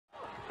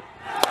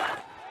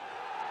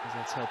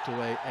That's helped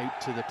away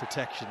out to the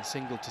protection,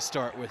 single to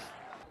start with.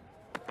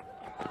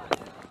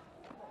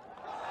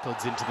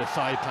 Thuds into the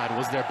thigh pad.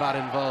 Was there bat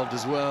involved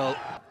as well?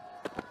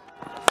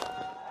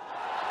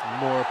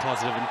 More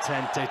positive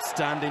intent,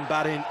 outstanding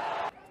batting.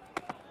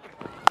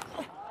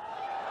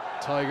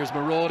 Tigers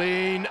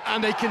marauding,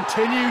 and they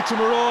continue to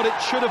maraud.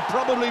 It should have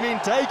probably been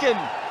taken.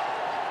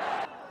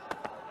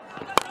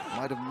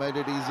 Might have made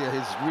it easier.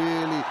 He's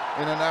really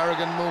in an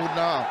arrogant mood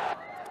now.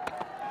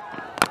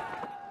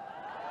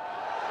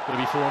 Going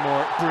to be 4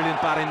 more.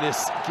 Brilliant batting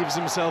this. Gives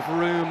himself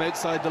room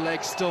outside the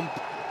leg stump.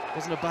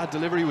 Wasn't a bad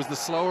delivery, was the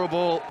slower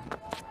ball.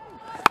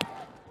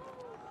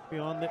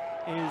 Beyond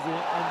on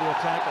the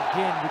attack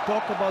again. We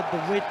talk about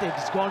the width,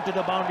 it's gone to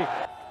the boundary.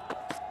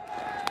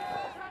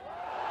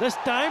 This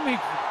time he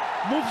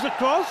moves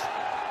across.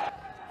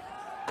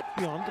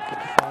 Beyond the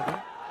target.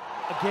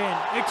 Again,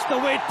 it's the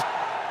width.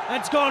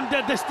 It's gone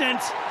the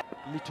distance.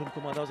 Litton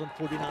Kumar was on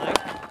 49.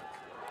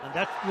 And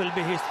that will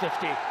be his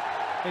 50.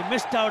 He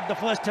missed out the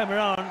first time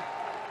around.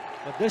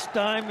 But this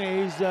time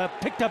he's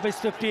picked up his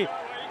 50.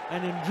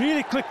 And in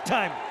really quick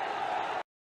time.